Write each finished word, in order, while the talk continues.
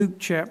Luke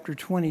chapter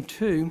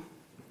 22.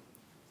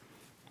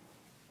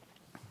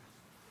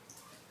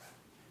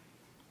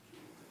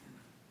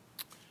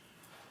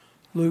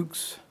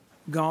 Luke's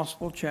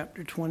Gospel,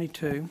 chapter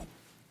 22.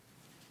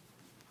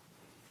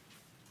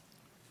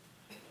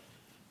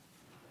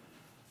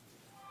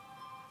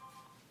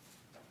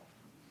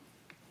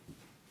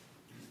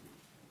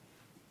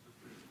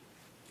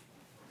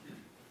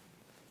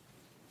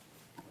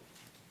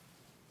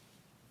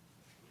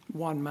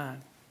 One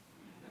mind.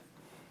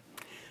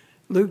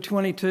 Luke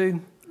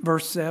 22,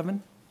 verse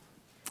 7.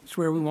 That's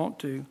where we want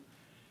to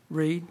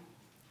read.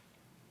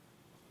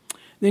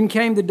 Then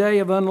came the day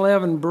of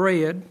unleavened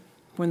bread,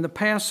 when the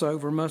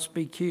Passover must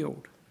be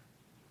killed.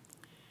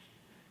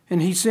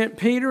 And he sent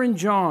Peter and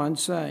John,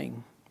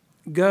 saying,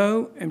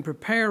 Go and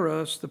prepare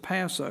us the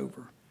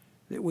Passover,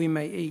 that we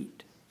may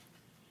eat.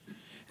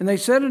 And they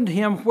said unto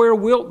him, Where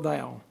wilt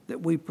thou that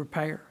we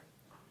prepare?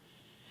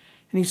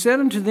 And he said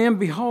unto them,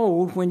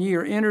 Behold, when ye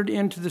are entered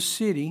into the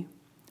city,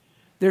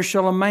 there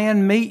shall a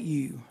man meet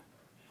you,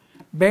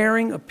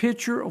 bearing a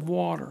pitcher of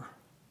water.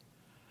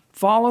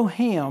 Follow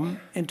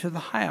him into the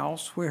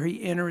house where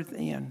he entereth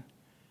in.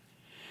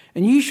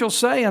 And ye shall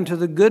say unto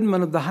the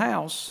goodman of the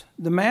house,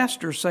 The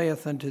master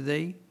saith unto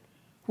thee,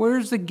 Where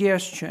is the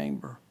guest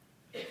chamber,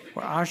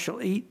 where I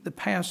shall eat the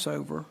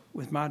Passover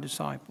with my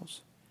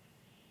disciples?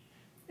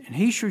 And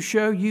he shall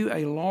show you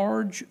a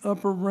large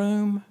upper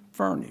room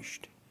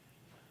furnished.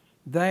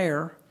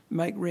 There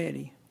make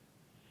ready.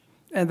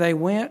 And they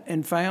went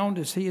and found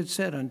as he had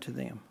said unto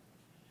them.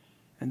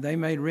 And they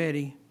made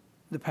ready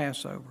the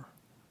Passover.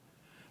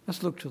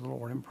 Let's look to the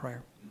Lord in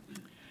prayer.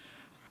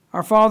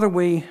 Our Father,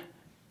 we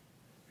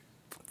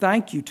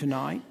thank you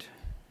tonight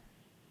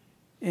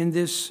in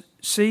this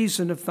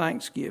season of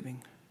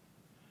Thanksgiving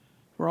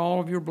for all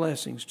of your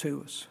blessings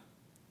to us.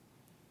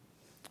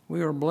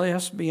 We are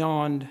blessed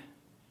beyond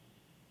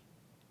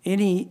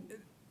any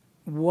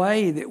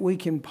way that we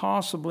can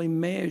possibly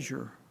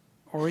measure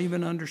or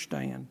even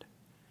understand.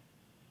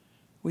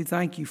 We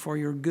thank you for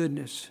your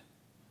goodness,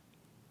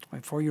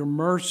 for your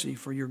mercy,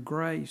 for your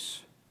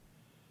grace,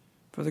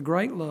 for the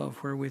great love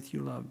wherewith you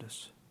loved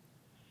us.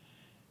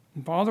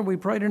 And Father, we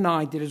pray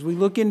tonight that as we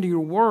look into your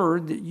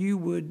word, that you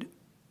would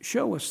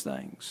show us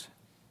things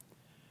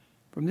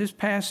from this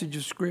passage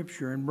of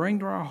Scripture and bring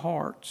to our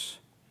hearts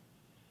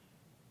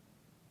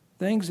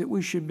things that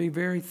we should be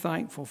very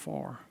thankful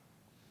for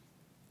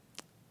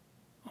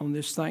on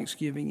this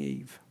Thanksgiving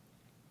Eve.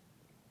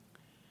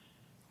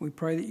 We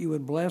pray that you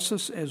would bless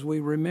us as we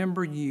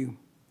remember you,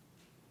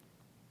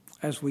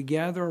 as we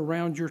gather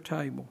around your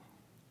table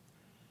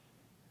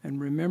and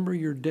remember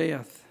your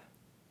death.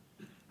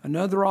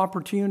 Another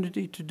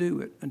opportunity to do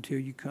it until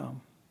you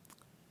come.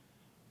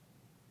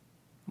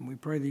 And we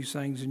pray these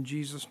things in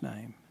Jesus'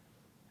 name.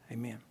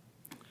 Amen.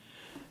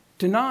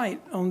 Tonight,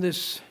 on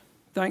this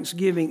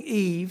Thanksgiving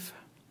Eve,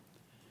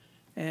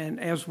 and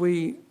as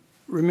we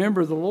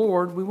remember the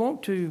Lord, we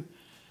want to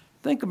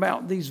think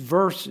about these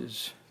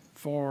verses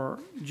for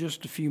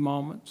just a few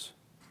moments.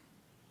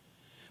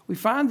 We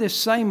find this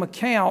same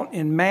account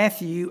in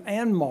Matthew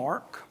and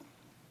Mark.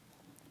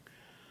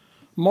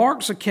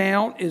 Mark's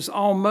account is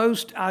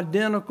almost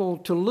identical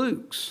to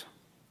Luke's.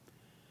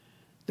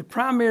 The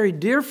primary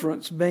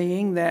difference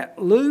being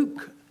that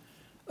Luke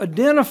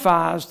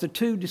identifies the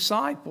two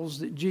disciples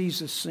that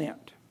Jesus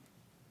sent.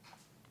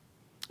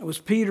 It was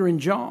Peter and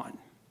John.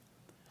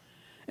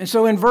 And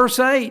so in verse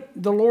 8,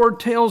 the Lord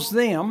tells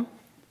them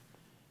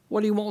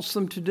what he wants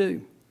them to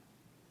do.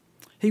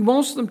 He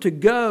wants them to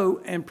go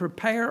and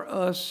prepare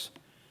us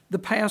the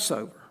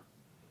Passover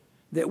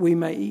that we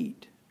may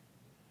eat.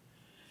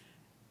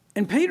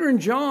 And Peter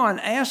and John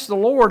asked the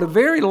Lord a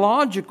very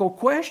logical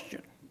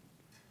question.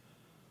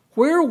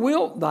 Where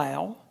wilt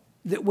thou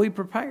that we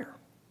prepare?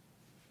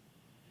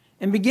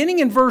 And beginning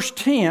in verse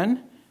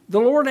 10, the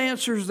Lord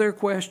answers their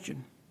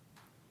question.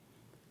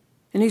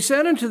 And he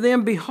said unto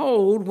them,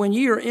 Behold, when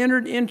ye are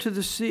entered into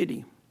the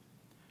city,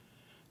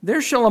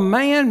 there shall a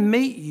man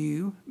meet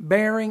you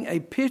bearing a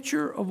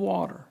pitcher of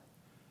water.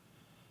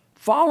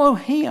 Follow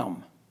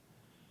him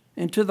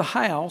into the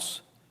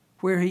house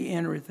where he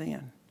entereth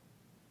in.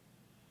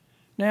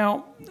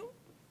 Now,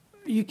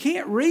 you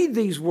can't read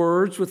these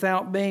words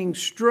without being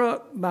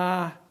struck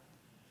by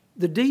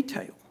the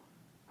detail.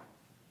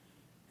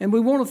 And we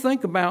want to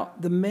think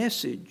about the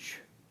message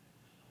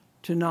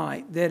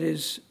tonight that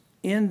is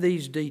in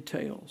these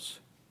details.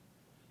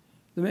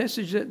 The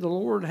message that the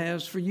Lord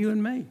has for you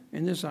and me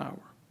in this hour.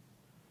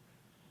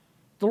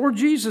 The Lord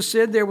Jesus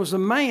said there was a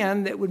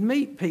man that would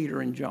meet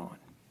Peter and John.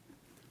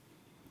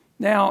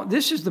 Now,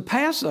 this is the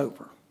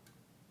Passover.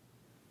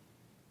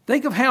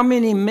 Think of how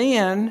many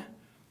men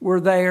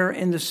were there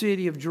in the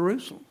city of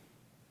Jerusalem.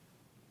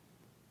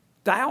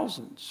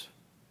 Thousands,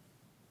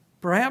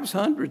 perhaps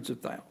hundreds of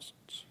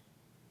thousands.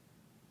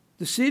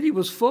 The city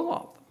was full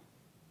of them.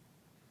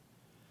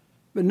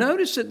 But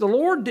notice that the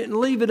Lord didn't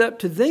leave it up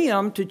to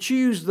them to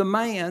choose the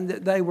man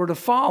that they were to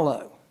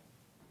follow.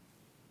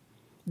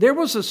 There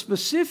was a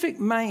specific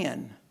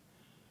man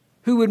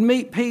who would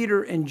meet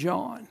Peter and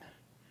John.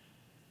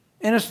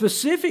 in a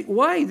specific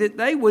way that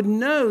they would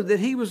know that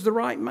he was the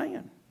right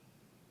man.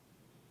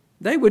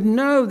 They would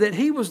know that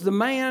he was the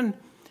man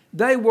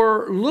they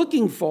were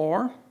looking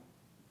for,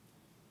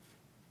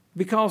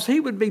 because he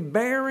would be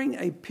bearing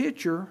a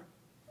pitcher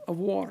of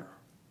water.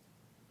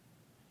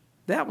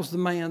 That was the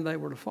man they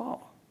were to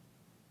follow.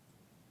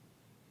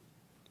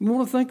 We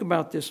want to think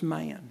about this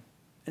man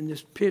and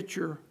this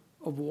pitcher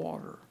of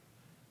water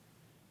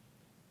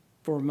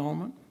for a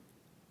moment.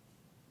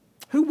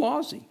 Who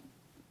was he?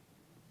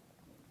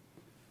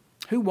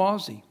 Who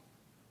was he?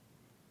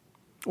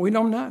 We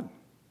don't know.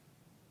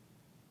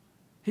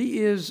 He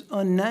is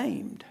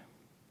unnamed.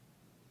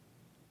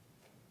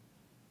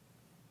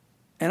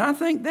 And I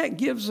think that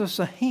gives us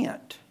a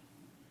hint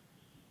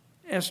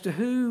as to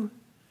who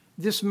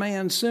this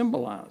man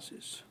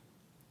symbolizes.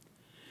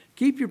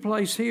 Keep your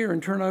place here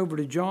and turn over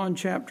to John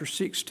chapter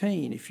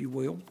 16, if you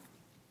will.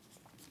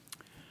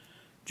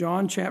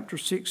 John chapter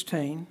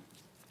 16.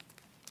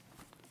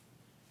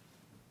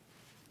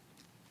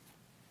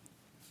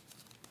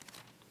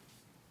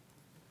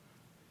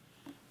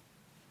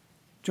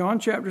 John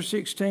chapter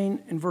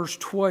 16 and verse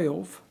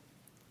 12.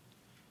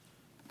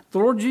 The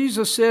Lord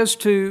Jesus says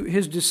to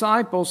his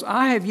disciples,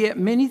 I have yet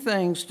many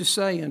things to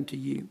say unto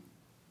you,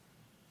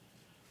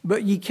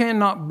 but ye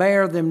cannot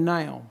bear them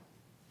now.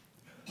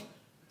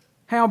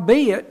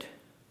 Howbeit,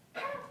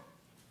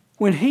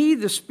 when he,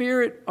 the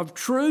Spirit of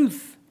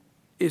truth,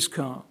 is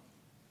come,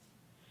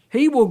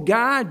 he will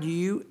guide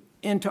you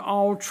into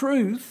all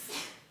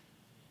truth.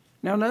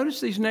 Now notice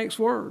these next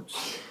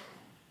words.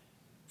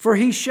 For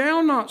he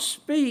shall not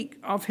speak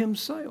of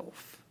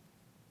himself.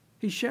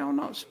 He shall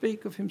not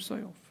speak of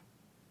himself.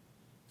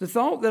 The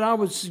thought that I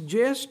would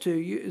suggest to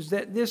you is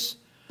that this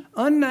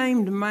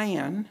unnamed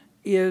man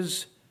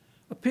is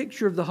a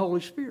picture of the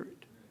Holy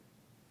Spirit.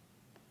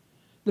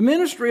 The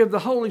ministry of the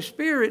Holy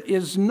Spirit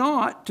is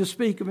not to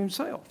speak of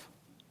himself.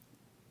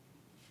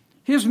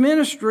 His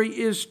ministry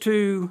is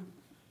to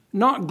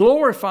not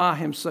glorify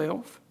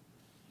himself.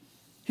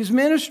 His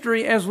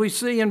ministry, as we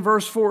see in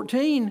verse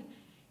 14,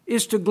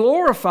 is to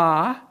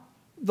glorify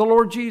the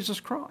Lord Jesus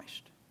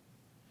Christ.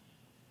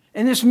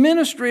 And this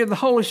ministry of the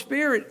Holy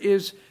Spirit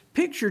is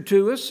pictured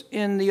to us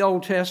in the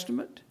Old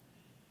Testament.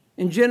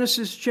 In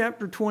Genesis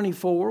chapter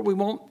 24, we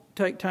won't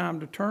take time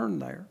to turn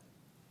there.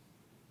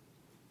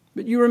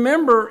 But you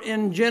remember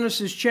in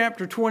Genesis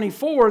chapter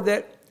 24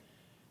 that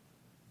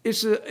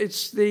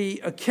it's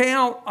the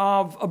account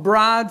of a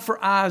bride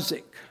for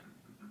Isaac.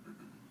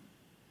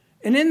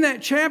 And in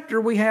that chapter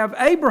we have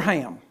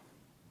Abraham,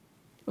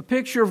 a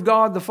picture of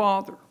God the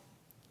Father,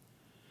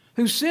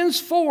 who sends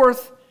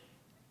forth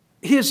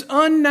his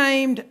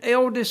unnamed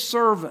eldest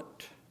servant,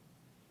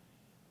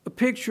 a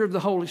picture of the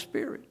Holy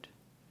Spirit,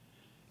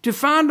 to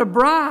find a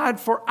bride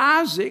for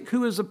Isaac,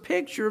 who is a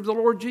picture of the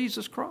Lord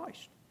Jesus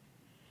Christ.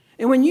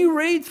 And when you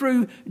read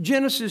through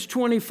Genesis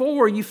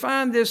 24, you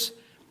find this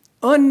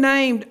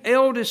unnamed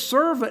eldest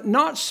servant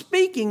not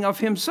speaking of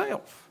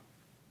himself.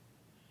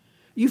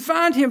 You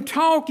find him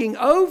talking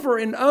over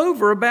and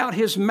over about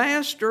his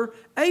master,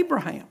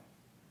 Abraham.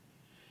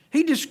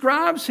 He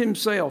describes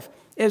himself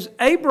as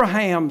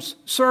Abraham's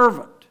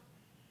servant.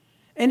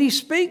 And he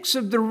speaks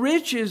of the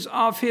riches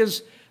of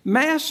his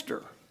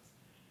master.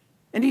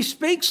 And he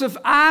speaks of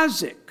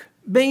Isaac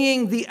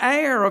being the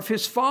heir of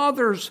his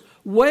father's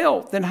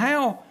wealth, and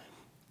how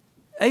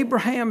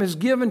Abraham has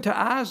given to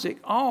Isaac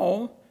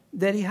all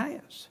that he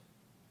has.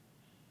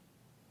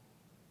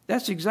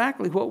 That's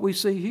exactly what we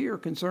see here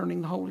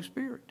concerning the Holy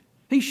Spirit.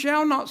 He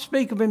shall not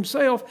speak of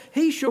himself,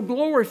 he shall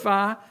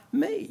glorify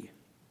me.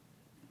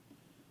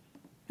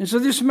 And so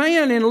this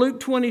man in Luke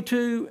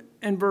 22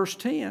 and verse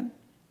 10,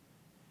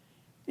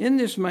 in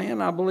this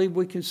man, I believe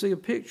we can see a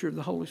picture of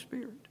the Holy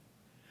Spirit.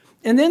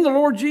 And then the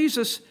Lord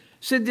Jesus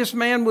said this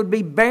man would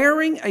be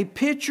bearing a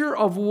pitcher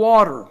of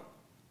water.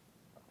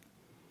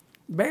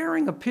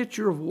 Bearing a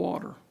pitcher of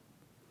water.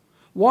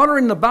 Water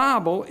in the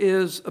Bible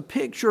is a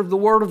picture of the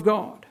Word of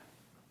God.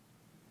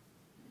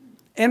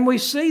 And we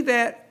see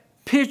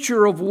that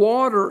pitcher of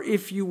water,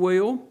 if you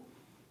will,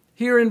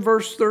 here in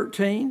verse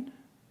 13.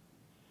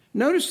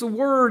 Notice the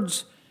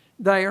words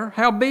there.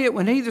 Howbeit,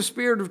 when he, the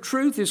Spirit of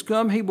truth, is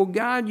come, he will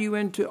guide you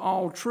into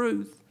all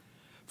truth.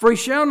 For he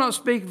shall not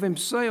speak of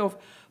himself,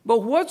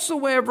 but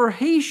whatsoever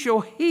he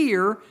shall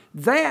hear,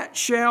 that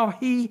shall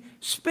he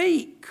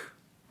speak.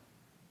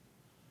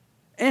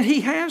 And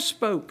he has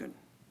spoken.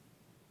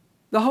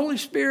 The Holy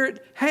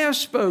Spirit has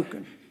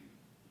spoken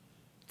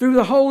through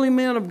the holy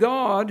men of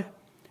God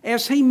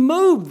as he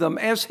moved them,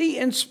 as he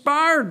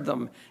inspired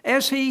them,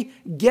 as he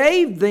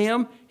gave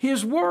them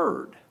his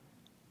word.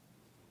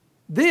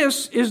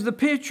 This is the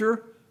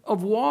pitcher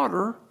of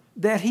water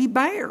that he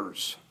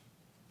bears.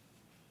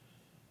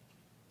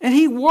 And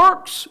he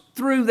works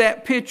through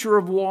that pitcher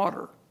of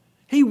water.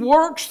 He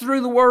works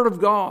through the Word of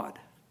God.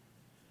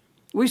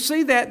 We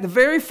see that the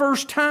very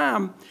first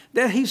time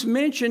that he's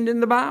mentioned in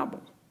the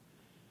Bible.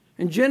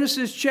 In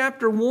Genesis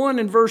chapter 1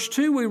 and verse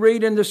 2 we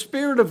read, and the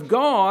Spirit of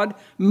God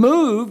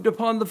moved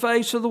upon the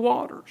face of the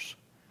waters.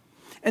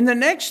 And the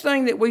next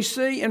thing that we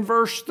see in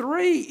verse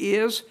 3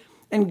 is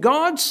And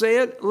God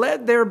said,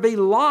 "Let there be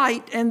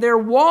light," and there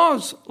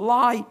was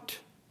light.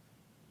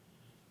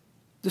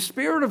 The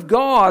Spirit of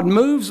God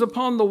moves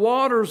upon the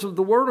waters of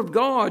the Word of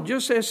God,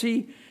 just as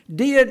He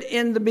did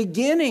in the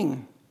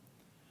beginning,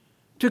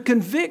 to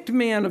convict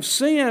men of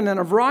sin and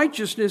of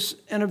righteousness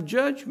and of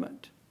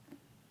judgment.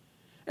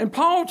 And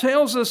Paul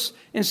tells us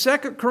in 2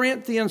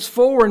 Corinthians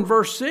 4 and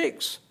verse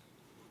 6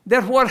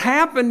 that what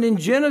happened in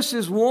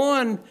Genesis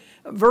 1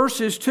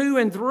 verses 2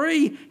 and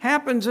 3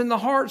 happens in the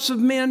hearts of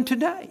men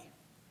today.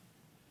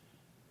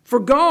 For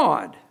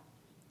God,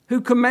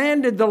 who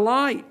commanded the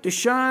light to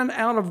shine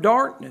out of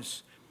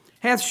darkness,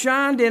 hath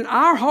shined in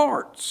our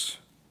hearts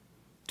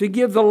to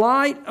give the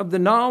light of the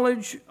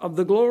knowledge of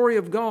the glory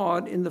of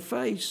God in the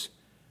face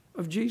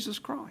of Jesus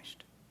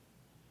Christ.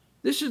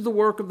 This is the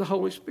work of the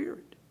Holy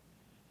Spirit.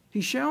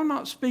 He shall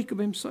not speak of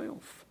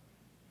himself.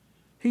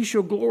 He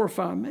shall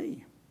glorify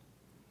me.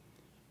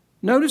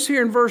 Notice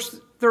here in verse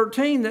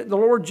 13 that the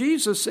Lord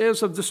Jesus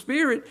says of the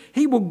Spirit,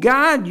 He will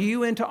guide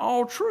you into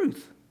all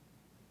truth.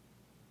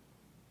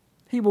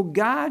 He will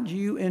guide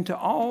you into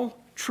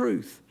all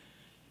truth.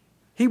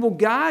 He will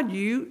guide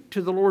you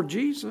to the Lord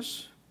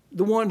Jesus,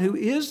 the one who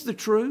is the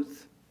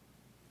truth.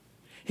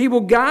 He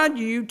will guide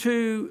you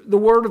to the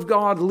Word of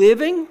God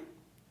living.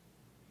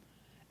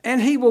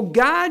 And He will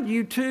guide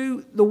you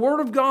to the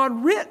Word of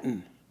God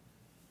written.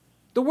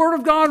 The Word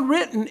of God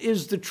written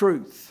is the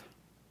truth.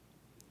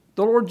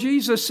 The Lord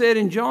Jesus said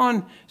in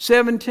John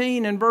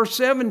 17 and verse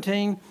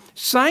 17,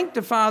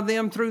 "Sanctify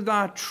them through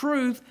thy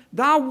truth.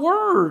 Thy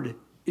word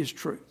is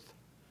truth."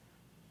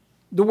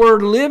 The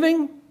word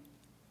living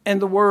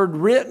and the word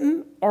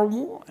written are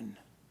one.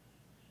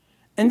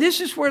 And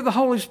this is where the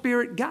Holy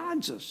Spirit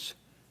guides us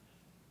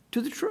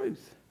to the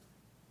truth.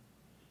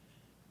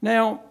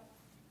 Now,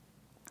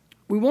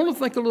 we want to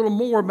think a little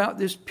more about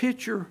this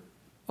pitcher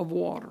of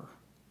water.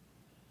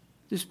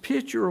 This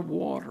pitcher of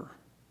water.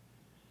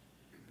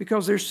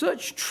 Because there's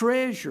such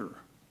treasure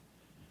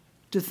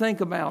to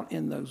think about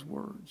in those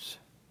words.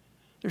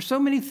 There's so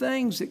many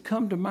things that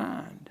come to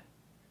mind.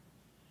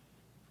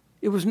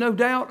 It was no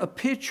doubt a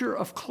pitcher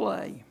of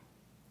clay.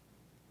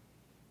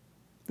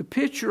 The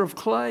pitcher of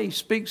clay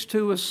speaks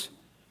to us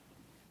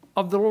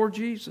of the Lord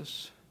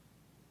Jesus,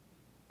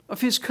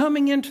 of His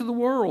coming into the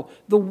world.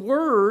 The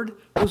Word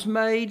was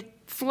made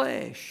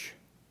flesh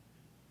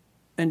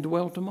and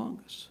dwelt among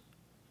us.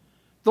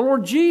 The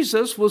Lord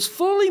Jesus was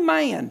fully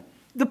man,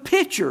 the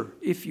pitcher,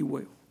 if you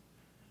will.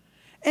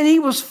 And He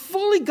was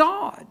fully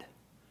God.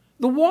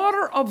 The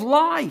water of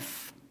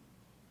life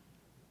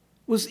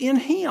was in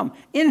Him.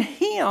 In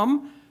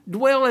Him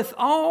dwelleth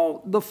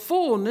all the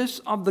fullness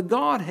of the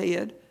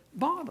Godhead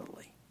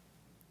bodily.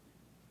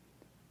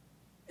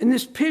 And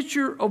this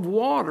pitcher of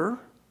water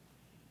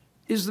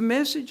is the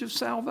message of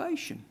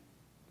salvation.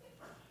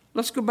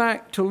 Let's go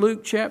back to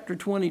Luke chapter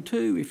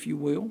 22, if you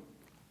will.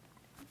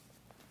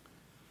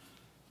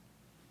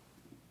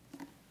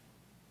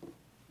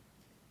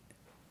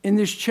 In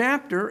this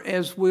chapter,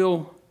 as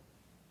we'll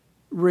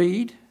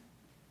read,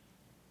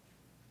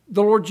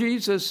 the Lord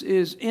Jesus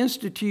is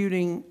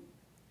instituting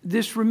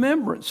this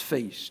remembrance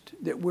feast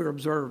that we're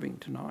observing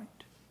tonight.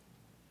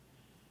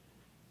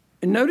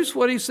 And notice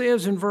what He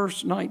says in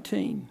verse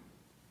 19.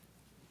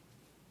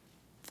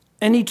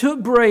 "And He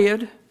took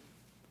bread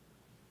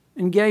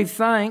and gave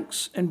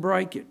thanks and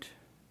brake it,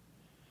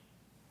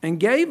 and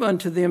gave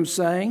unto them,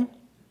 saying,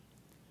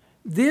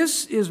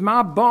 This is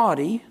my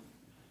body,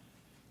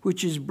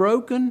 which is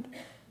broken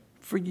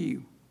for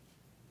you."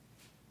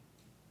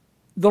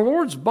 The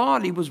Lord's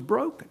body was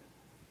broken.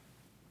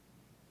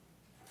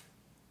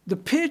 The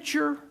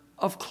pitcher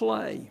of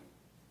clay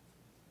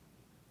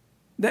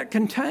that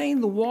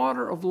contained the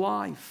water of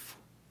life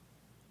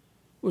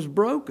was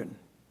broken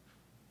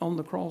on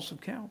the cross of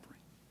Calvary.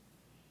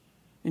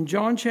 In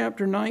John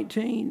chapter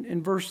 19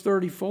 and verse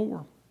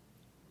 34,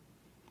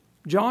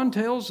 John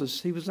tells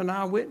us he was an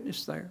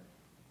eyewitness there.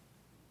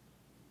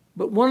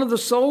 But one of the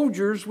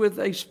soldiers with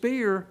a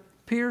spear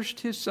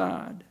pierced his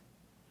side,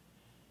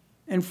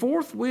 and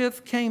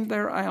forthwith came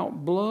there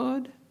out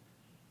blood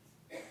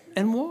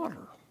and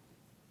water,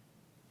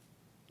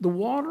 the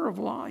water of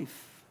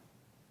life.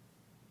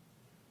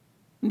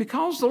 And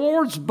because the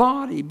Lord's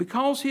body,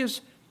 because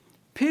His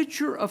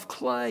pitcher of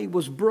clay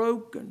was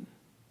broken,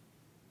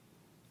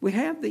 we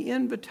have the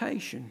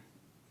invitation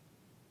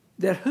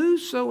that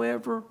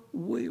whosoever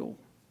will,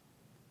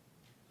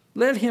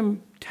 let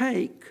him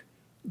take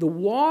the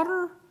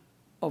water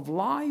of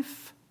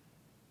life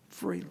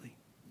freely.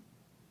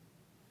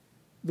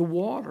 The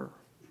water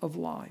of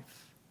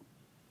life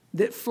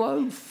that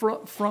flowed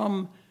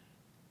from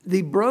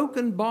the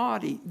broken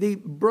body, the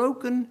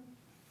broken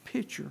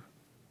pitcher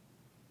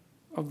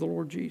of the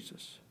Lord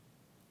Jesus.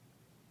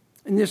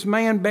 And this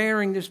man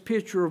bearing this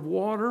pitcher of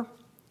water,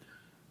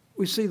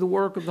 we see the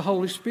work of the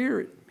Holy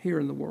Spirit here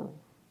in the world.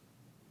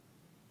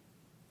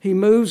 He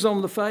moves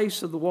on the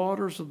face of the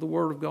waters of the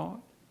Word of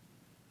God.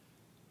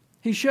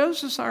 He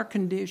shows us our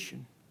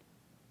condition.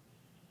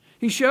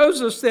 He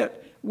shows us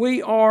that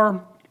we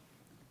are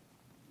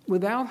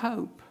without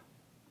hope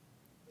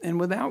and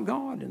without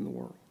God in the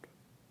world.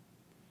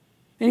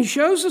 And he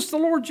shows us the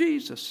Lord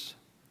Jesus.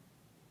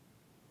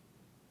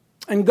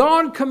 And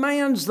God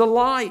commands the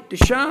light to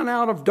shine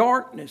out of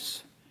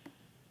darkness,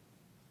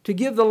 to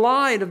give the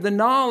light of the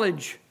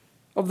knowledge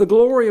of the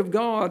glory of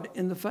God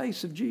in the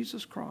face of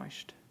Jesus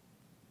Christ.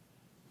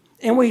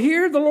 And we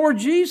hear the Lord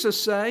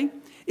Jesus say,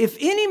 if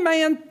any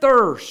man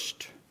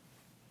thirst,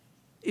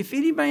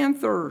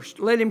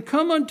 let him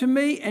come unto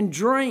me and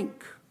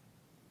drink.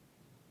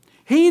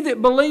 He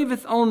that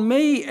believeth on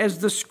me, as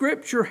the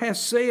Scripture hath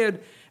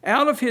said,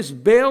 out of his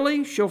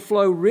belly shall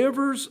flow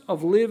rivers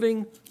of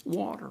living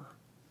water.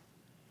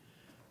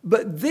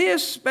 But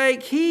this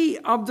spake he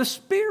of the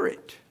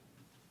Spirit,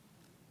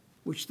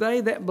 which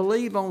they that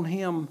believe on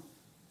him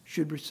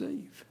should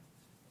receive.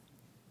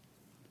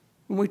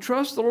 When we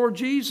trust the Lord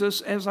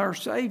Jesus as our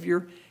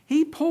Savior,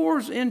 he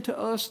pours into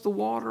us the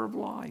water of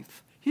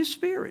life, his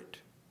Spirit.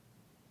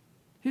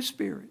 His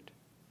Spirit.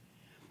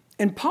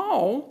 And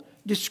Paul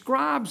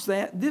describes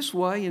that this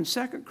way in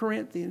 2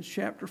 Corinthians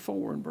chapter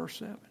 4 and verse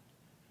 7.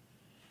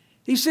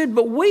 He said,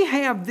 but we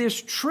have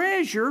this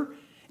treasure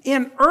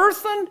in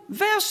earthen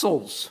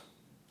vessels.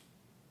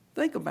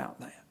 Think about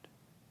that.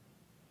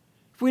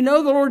 If we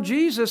know the Lord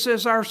Jesus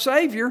as our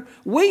Savior,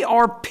 we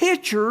are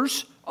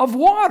pitchers of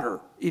water,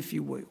 if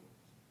you will.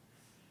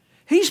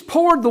 He's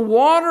poured the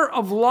water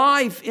of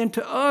life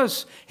into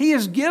us. He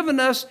has given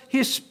us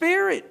his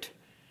Spirit.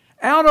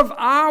 Out of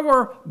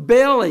our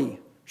belly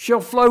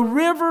shall flow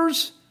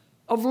rivers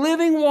of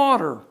living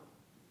water,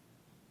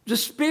 the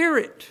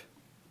Spirit,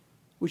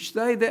 which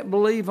they that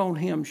believe on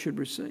him should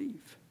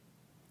receive.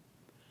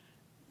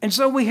 And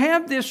so we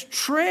have this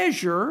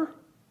treasure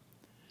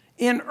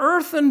in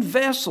earthen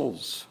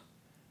vessels.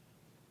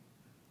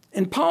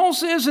 And Paul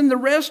says in the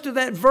rest of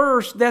that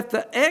verse that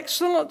the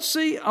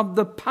excellency of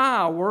the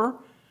power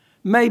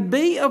may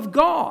be of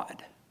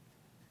God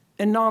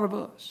and not of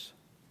us.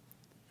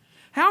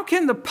 How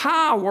can the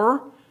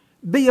power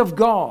be of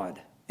God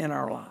in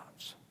our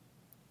lives?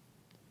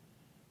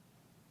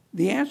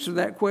 The answer to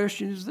that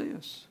question is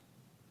this.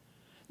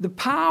 The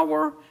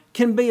power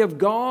can be of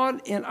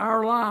God in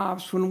our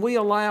lives when we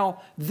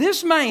allow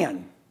this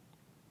man,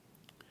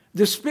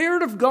 the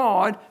Spirit of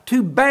God,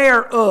 to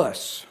bear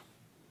us.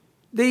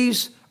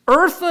 These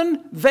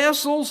earthen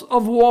vessels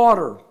of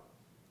water.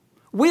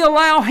 We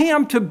allow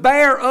him to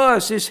bear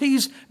us as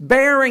he's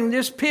bearing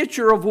this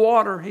pitcher of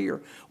water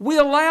here. We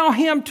allow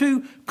him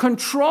to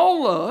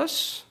control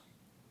us.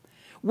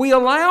 We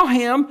allow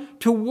him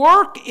to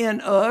work in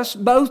us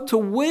both to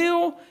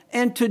will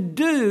and to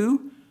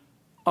do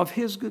of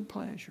his good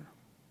pleasure.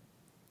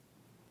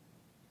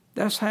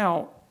 That's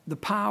how the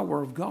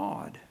power of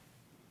God,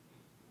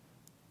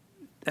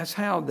 that's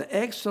how the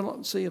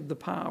excellency of the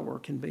power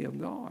can be of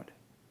God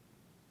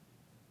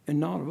and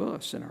not of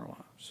us in our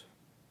lives.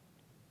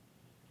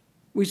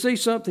 We see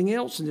something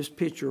else in this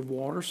pitcher of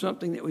water,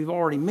 something that we've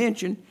already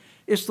mentioned.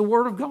 It's the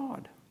Word of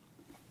God.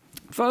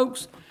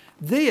 Folks,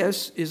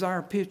 this is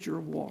our pitcher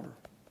of water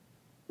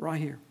right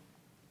here.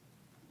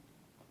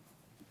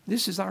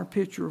 This is our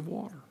pitcher of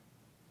water.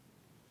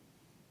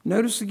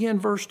 Notice again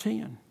verse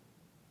 10.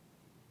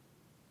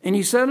 And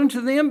he said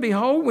unto them,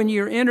 behold, when ye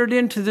are entered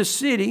into the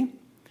city,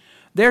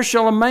 there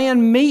shall a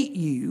man meet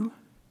you,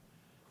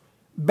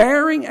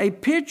 bearing a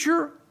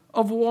pitcher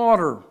of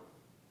water.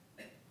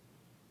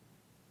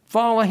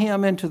 Follow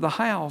him into the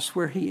house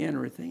where he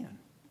entereth in.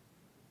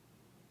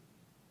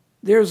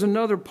 There's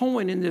another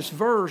point in this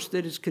verse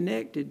that is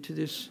connected to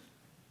this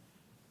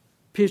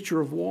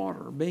pitcher of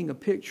water, being a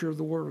picture of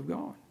the Word of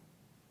God.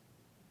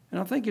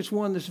 And I think it's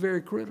one that's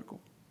very critical.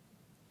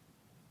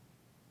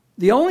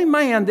 The only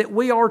man that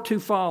we are to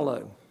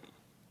follow,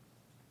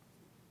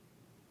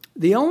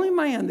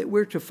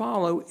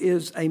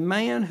 is a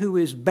man who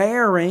is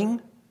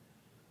bearing,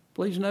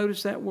 please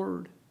notice that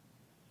word.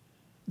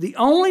 The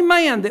only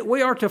man that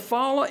we are to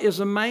follow is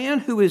a man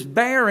who is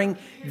bearing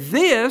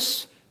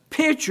this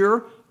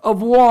pitcher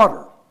of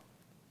water.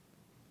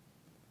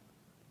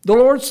 The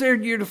Lord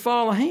said you're to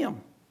follow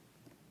him.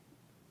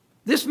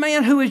 This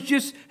man who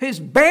is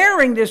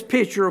bearing this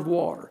pitcher of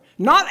water,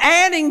 not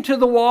adding to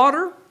the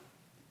water,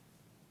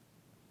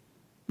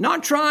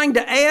 not trying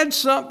to add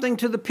something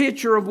to the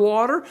pitcher of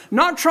water,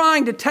 not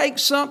trying to take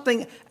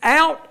something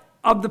out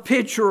of the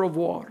pitcher of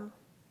water.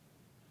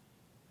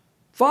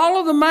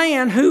 Follow the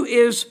man who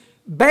is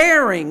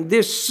bearing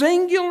this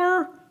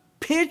singular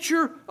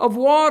pitcher of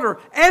water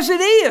as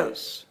it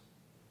is.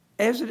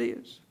 As it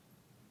is.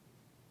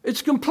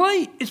 It's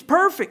complete. It's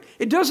perfect.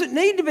 It doesn't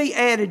need to be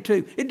added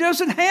to. It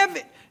doesn't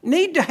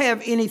need to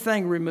have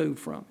anything removed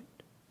from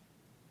it.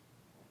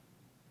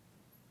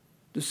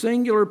 The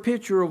singular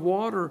pitcher of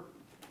water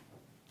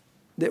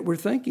that we're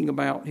thinking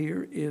about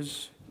here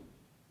is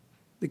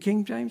the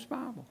King James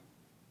Bible.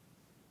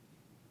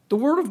 The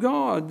Word of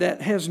God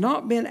that has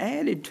not been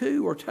added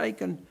to or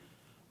taken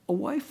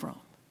away from.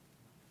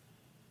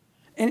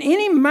 And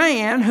any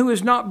man who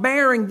is not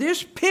bearing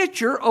this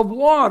pitcher of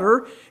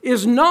water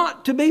is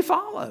not to be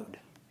followed.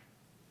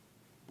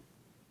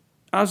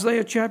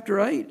 Isaiah chapter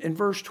 8 and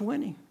verse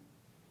 20.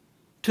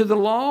 To the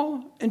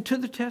law and to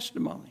the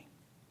testimony.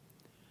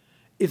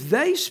 if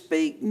they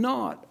speak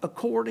not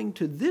according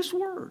to this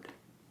word,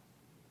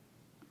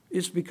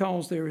 it's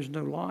because there is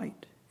no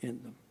light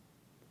in them,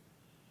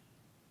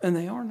 and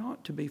they are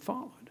not to be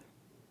followed.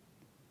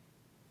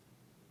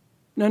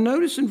 Now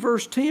notice in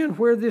verse 10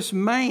 where this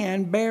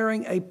man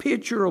bearing a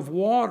pitcher of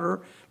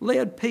water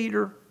led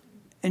Peter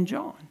and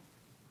John.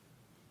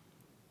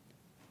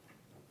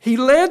 He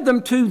led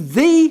them to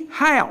the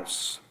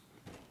house.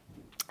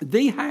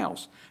 The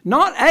house.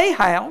 Not a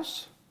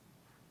house.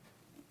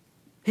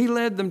 He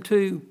led them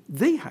to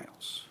the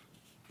house,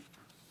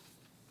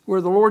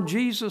 where the Lord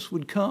Jesus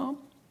would come,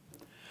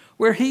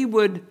 where he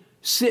would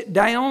sit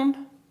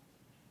down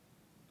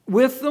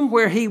with them,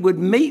 where he would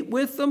meet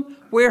with them,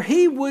 where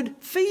he would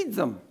feed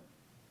them.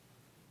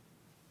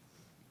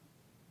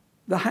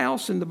 The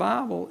house in the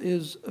Bible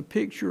is a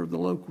picture of the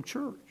local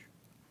church.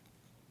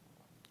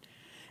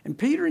 And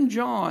Peter and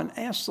John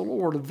asked the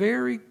Lord a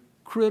very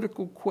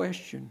critical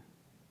question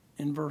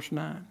in verse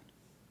 9.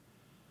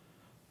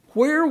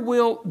 Where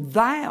wilt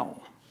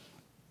thou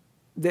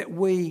that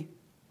we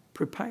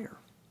prepare?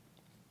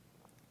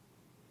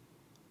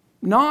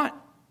 Not,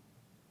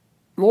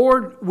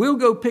 Lord, we'll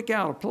go pick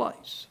out a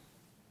place.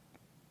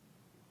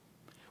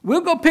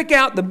 We'll go pick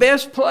out the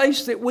best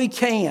place that we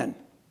can.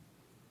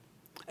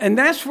 And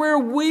that's where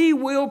we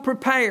will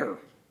prepare.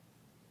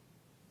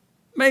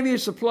 Maybe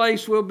it's a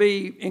place we'll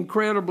be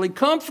incredibly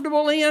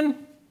comfortable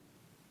in,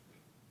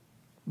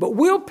 but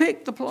we'll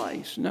pick the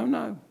place.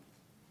 No.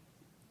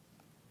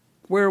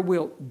 Where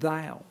wilt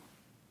thou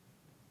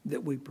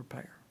that we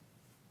prepare?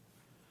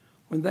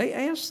 When they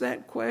asked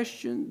that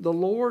question, the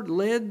Lord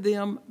led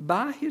them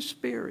by His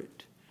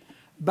Spirit,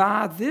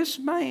 by this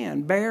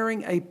man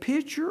bearing a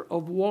pitcher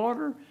of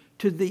water,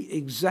 to the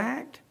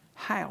exact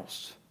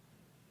house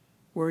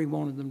where He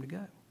wanted them to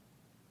go.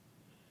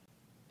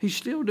 He's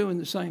still doing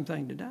the same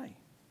thing today,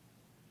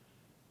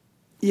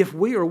 if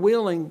we are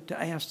willing to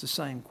ask the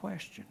same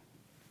question.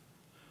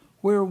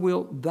 Where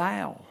wilt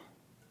thou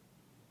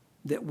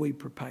that we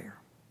prepare?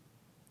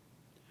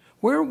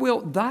 Where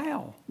wilt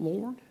thou,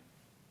 Lord?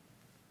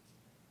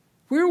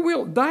 Where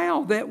wilt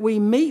thou that we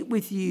meet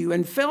with you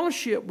and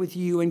fellowship with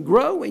you and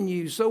grow in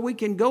you so we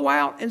can go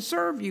out and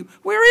serve you?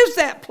 Where is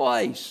that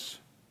place?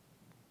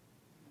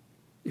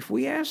 If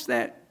we ask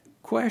that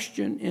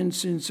question in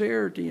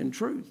sincerity and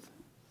truth,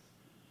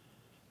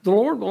 the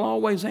Lord will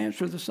always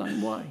answer the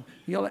same way.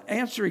 He'll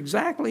answer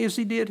exactly as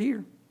He did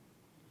here.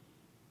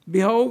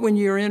 Behold, when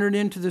ye are entered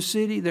into the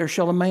city, there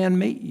shall a man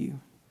meet you,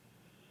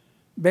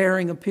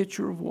 bearing a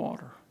pitcher of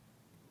water.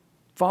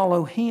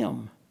 Follow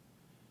him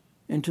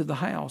into the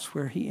house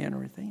where he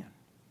entereth in.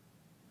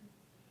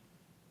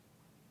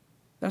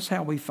 That's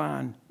how we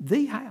find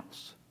the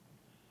house.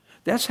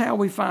 That's how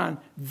we find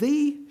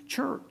the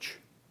church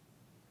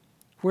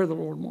where the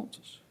Lord wants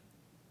us.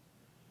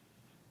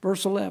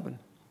 Verse 11.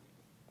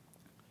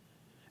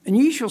 And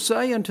ye shall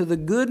say unto the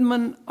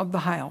goodman of the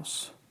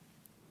house,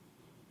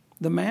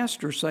 the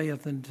master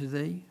saith unto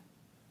thee,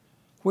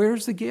 where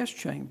is the guest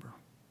chamber,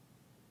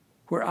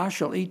 where I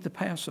shall eat the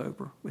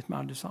Passover with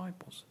my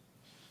disciples?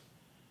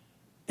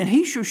 And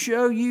he shall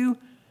show you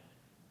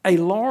a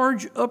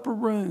large upper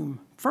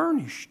room,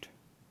 furnished.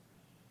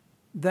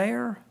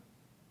 There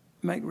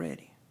make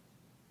ready.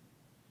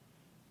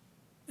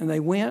 And they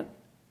went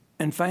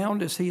and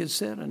found as he had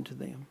said unto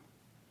them,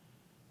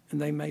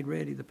 and they made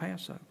ready the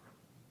Passover.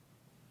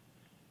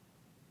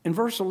 In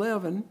verse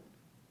 11,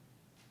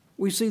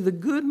 we see the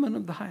goodman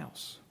of the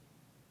house.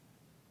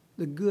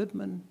 The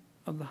goodman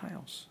of the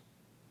house.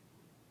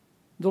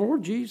 The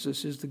Lord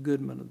Jesus is the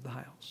goodman of the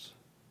house.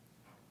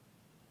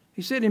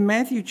 He said in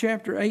Matthew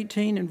chapter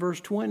 18 and verse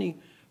 20,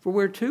 for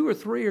where 2 or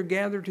 3 are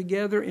gathered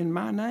together in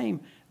my name,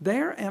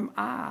 there am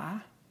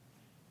I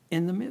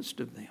in the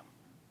midst of them.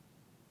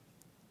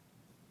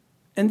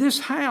 And this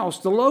house,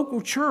 the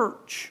local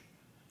church,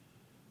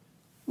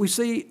 we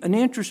see an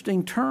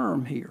interesting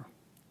term here.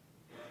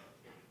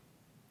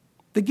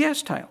 The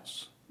guest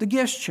house, the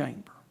guest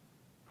chamber.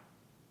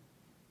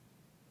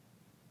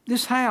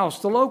 This house,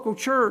 the local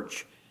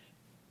church,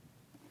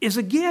 is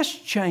a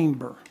guest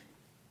chamber.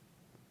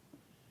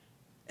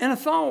 And a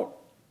thought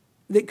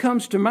that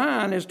comes to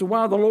mind as to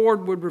why the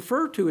Lord would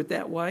refer to it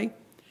that way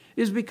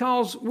is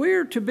because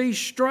we're to be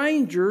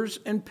strangers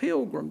and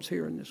pilgrims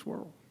here in this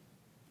world.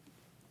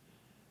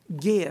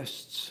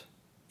 Guests,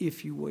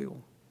 if you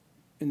will,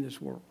 in this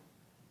world.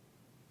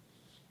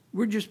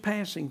 We're just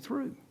passing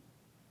through.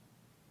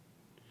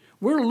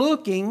 We're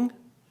looking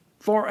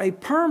for a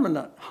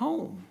permanent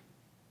home.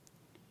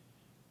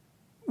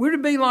 We're to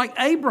be like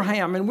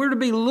Abraham, and we're to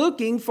be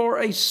looking for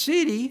a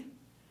city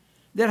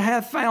that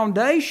hath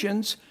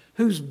foundations,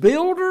 whose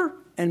builder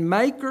and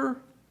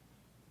maker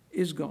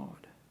is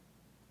God.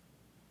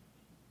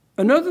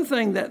 Another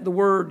thing that the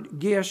word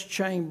guest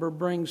chamber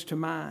brings to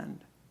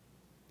mind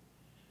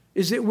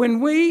is that when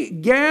we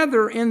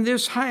gather in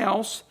this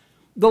house,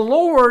 the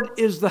Lord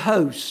is the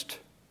host.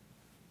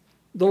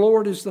 The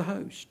Lord is the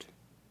host.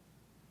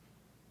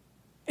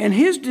 And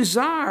His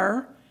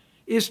desire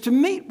is to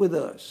meet with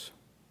us.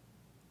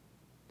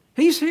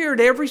 He's here at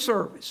every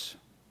service.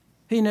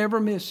 He never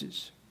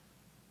misses.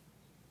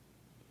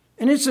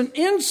 And it's an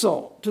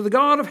insult to the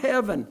God of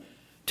heaven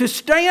to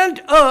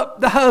stand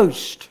up the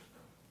host,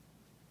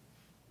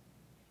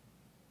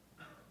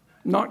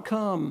 not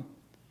come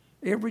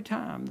every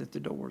time that the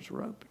doors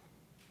are open.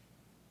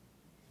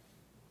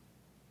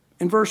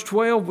 In verse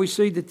 12, we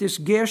see that this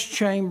guest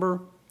chamber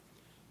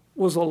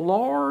was a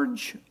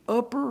large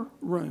upper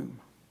room.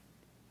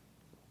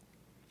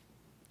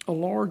 A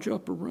large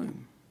upper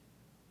room.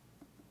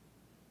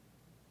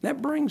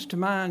 That brings to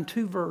mind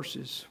two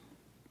verses.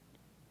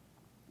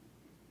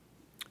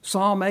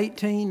 Psalm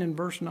 18 and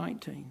verse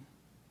 19.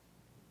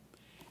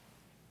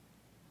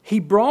 He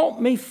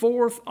brought me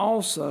forth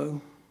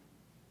also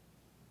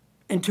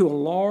into a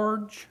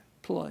large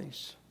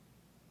place.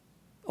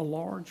 A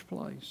large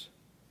place.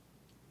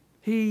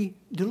 He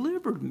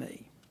delivered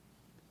me.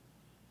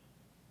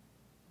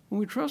 When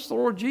we trust the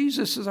Lord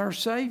Jesus as our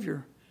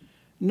Savior,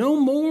 no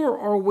more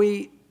are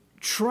we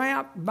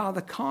trapped by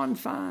the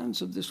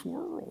confines of this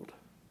world.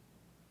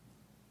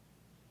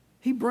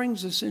 He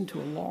brings us into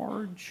a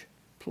large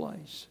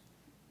place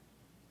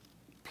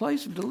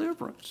of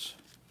deliverance.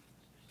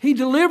 He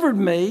delivered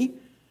me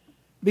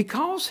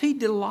because He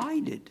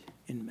delighted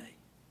in me.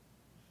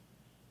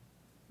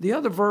 The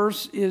other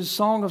verse is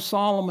Song of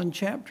Solomon,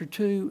 chapter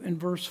 2 and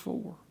verse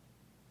 4.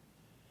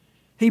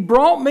 He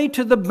brought me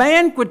to the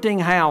banqueting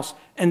house,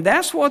 and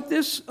that's what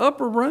this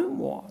upper room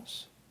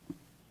was.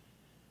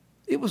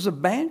 It was a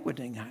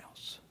banqueting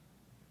house.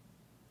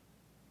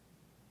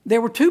 There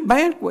were two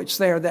banquets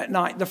there that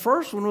night. The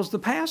first one was the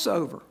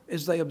Passover,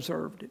 as they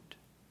observed it.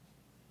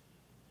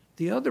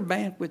 The other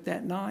banquet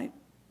that night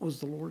was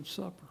the Lord's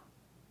Supper.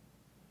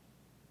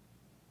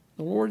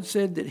 The Lord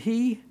said that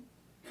He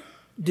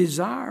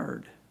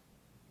desired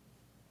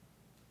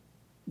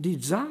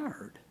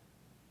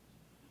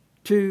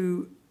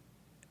to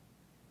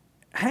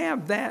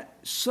have that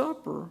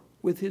supper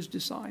with His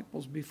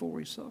disciples before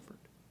He suffered.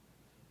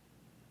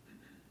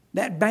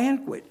 That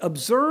banquet,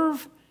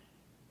 observe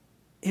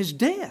His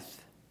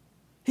death.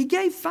 He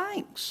gave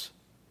thanks.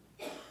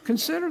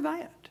 Consider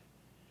that.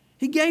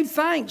 He gave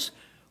thanks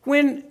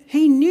when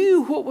He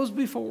knew what was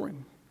before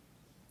Him.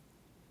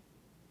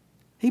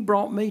 He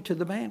brought me to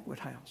the banquet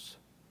house.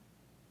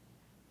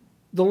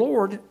 The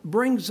Lord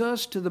brings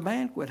us to the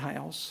banquet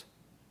house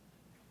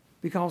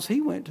because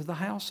He went to the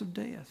house of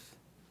death.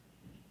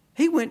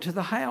 He went to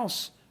the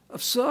house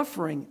of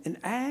suffering and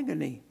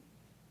agony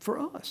for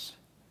us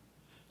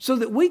so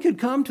that we could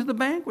come to the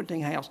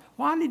banqueting house.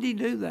 Why did He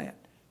do that?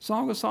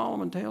 Song of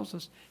Solomon tells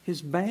us,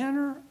 His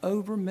banner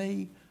over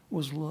me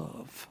was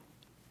love.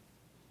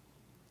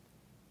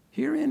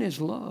 Herein is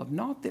love,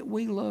 not that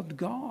we loved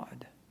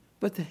God,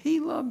 but that He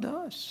loved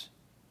us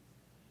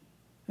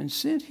and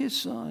sent His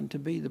Son to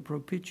be the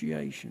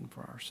propitiation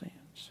for our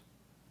sins.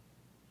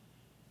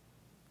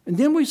 And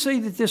then we see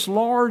that this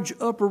large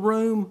upper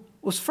room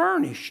was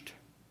furnished.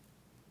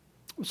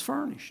 It was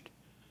furnished.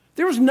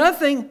 There was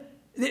nothing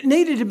that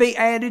needed to be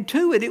added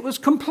to it. It was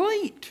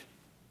complete.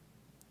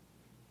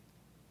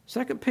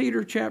 2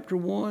 Peter chapter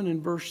 1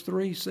 and verse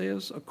 3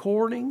 says,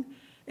 according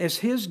as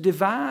His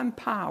divine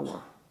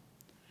power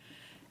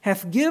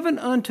hath given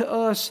unto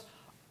us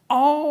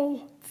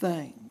all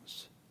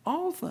things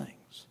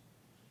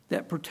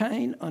that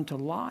pertain unto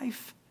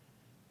life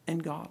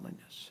and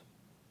godliness,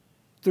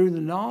 through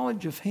the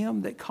knowledge of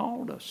Him that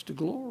called us to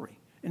glory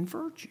and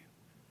virtue.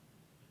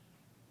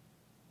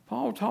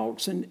 Paul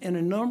talks in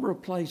a number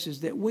of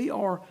places that we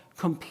are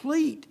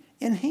complete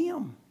in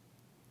Him.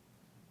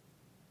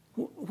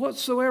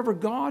 Whatsoever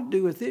God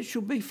doeth, it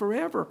shall be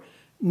forever.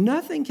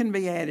 Nothing can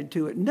be added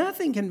to it.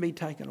 Nothing can be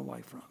taken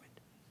away from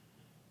it.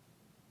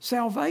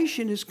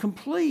 Salvation is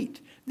complete.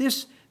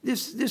 This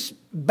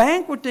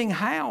banqueting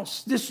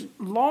house, this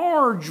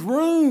large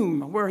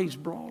room where He's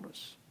brought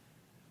us,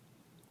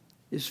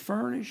 is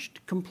furnished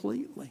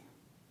completely.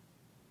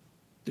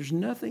 There's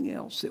nothing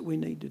else that we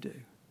need to do.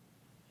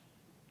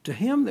 To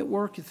him that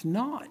worketh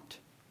not,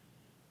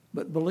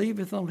 but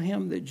believeth on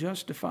Him that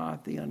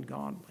justifieth the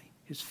ungodly,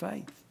 his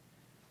faith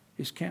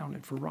is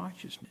counted for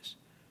righteousness.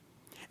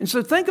 And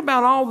so think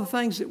about all the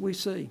things that we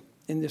see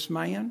in this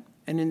man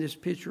and in this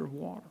pitcher of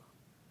water.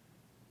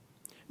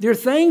 There are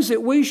things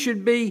that we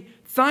should be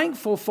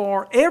thankful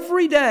for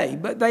every day,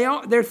 but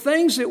they're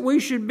things that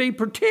we should be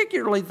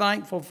particularly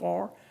thankful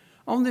for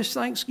on this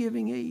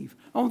Thanksgiving Eve,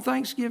 on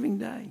Thanksgiving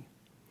Day.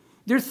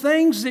 They're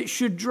things that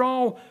should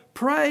draw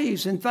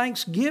praise and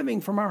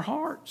thanksgiving from our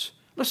hearts.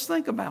 Let's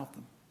think about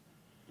them.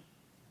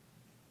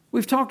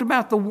 We've talked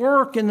about the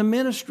work and the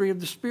ministry of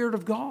the Spirit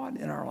of God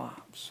in our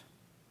lives.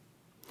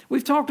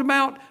 We've talked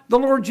about the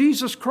Lord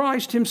Jesus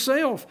Christ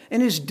Himself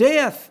and His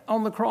death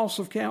on the cross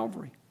of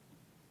Calvary.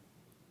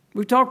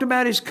 We've talked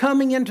about His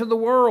coming into the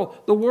world.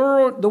 The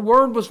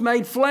Word was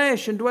made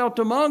flesh and dwelt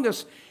among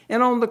us.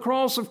 And on the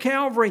cross of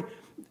Calvary,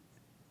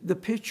 the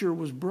pitcher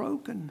was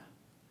broken.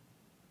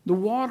 The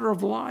water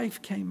of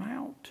life came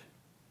out.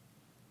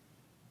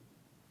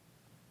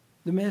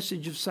 The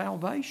message of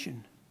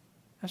salvation.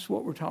 That's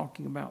what we're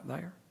talking about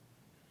there.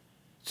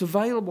 It's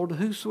available to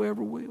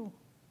whosoever will.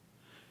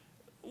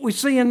 We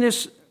see in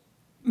this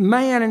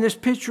man in this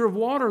pitcher of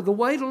water the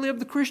way to live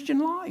the Christian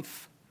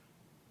life.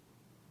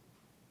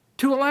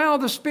 To allow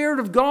the Spirit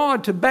of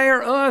God to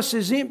bear us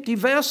as empty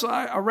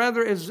vessels, or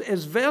rather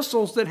as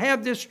vessels that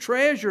have this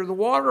treasure, the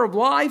water of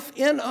life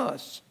in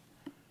us.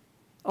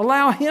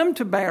 Allow Him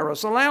to bear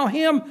us. Allow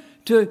Him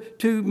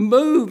to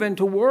move and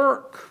to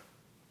work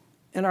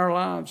in our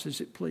lives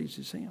as it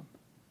pleases Him.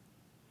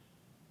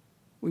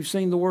 We've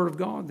seen the Word of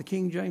God, the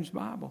King James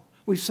Bible.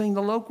 We've seen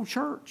the local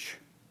church.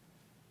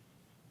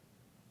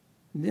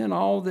 And then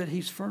all that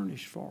He's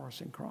furnished for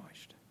us in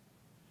Christ.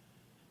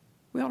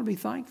 We ought to be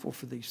thankful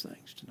for these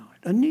things tonight,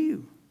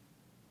 anew.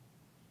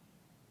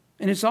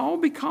 And it's all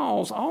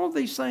because all of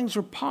these things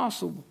are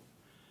possible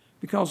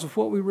because of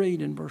what we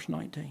read in verse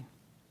 19.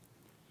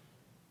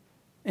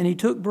 And He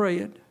took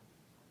bread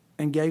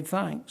and gave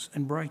thanks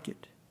and brake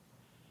it,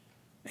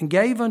 and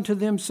gave unto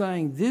them,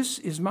 saying, This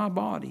is my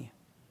body,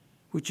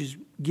 which is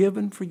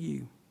given for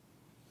you.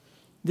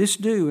 This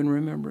do in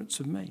remembrance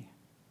of me.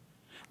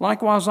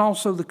 Likewise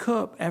also the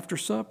cup after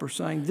supper,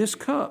 saying, This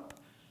cup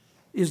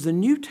is the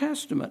New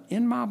Testament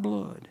in my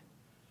blood,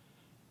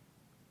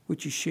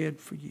 which is shed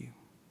for you.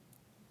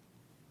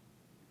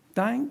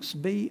 Thanks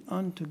be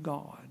unto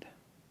God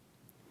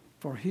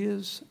for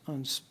His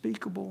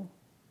unspeakable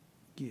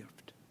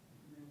gift.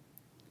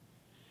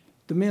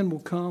 The men will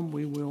come.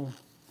 We will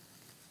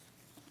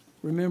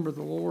remember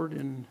the Lord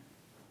in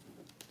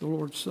the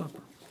Lord's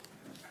Supper.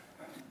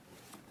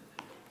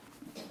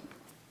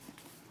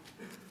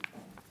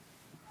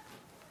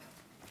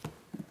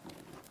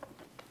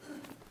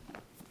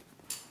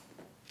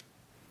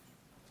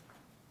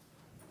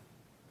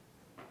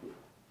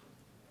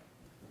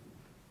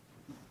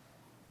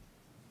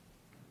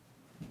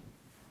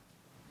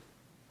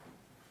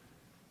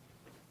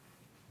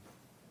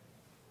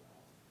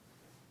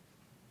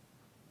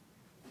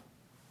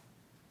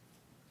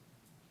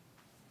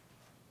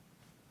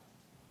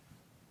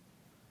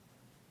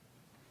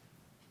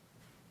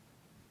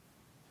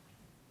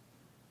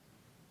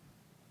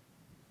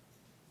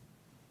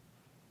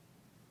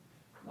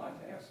 I'd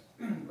like to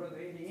ask Brother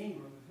Eddie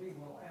Ingram if he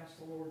will ask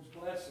the Lord's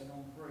blessing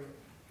on the bread.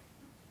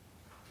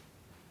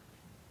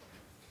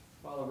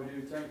 Father, we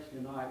do thank you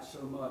tonight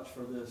so much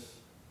for this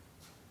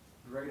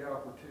great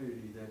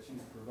opportunity that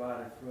you've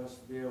provided for us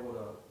to be able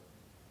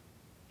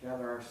to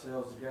gather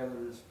ourselves together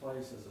in this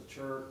place as a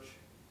church.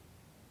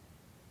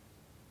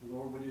 And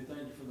Lord, we do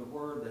thank you for the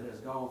word that has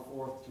gone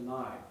forth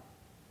tonight.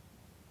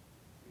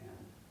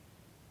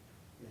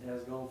 And it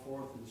has gone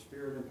forth in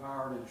spirit and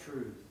power and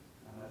truth.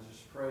 And I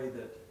just pray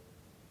that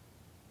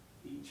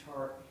each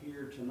heart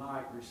here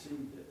tonight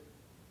received it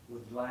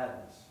with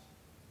gladness.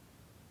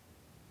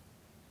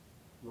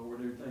 Lord,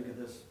 we do think of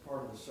this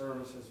part of the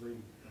service as we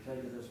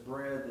take of this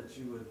bread, that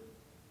you would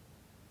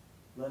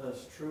let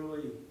us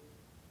truly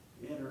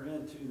enter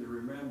into the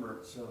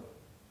remembrance of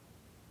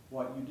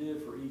what you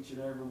did for each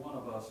and every one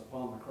of us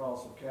upon the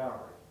cross of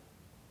Calvary.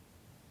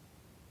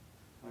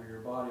 How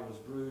your body was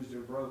bruised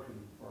and broken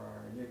for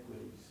our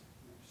iniquities,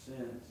 our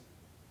sins.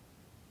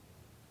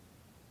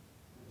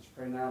 I just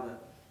pray now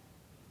that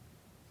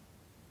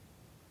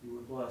you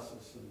would bless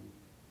us and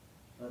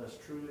let us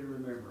truly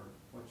remember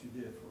what you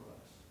did for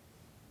us.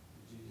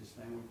 In Jesus'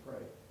 name we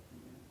pray. Amen.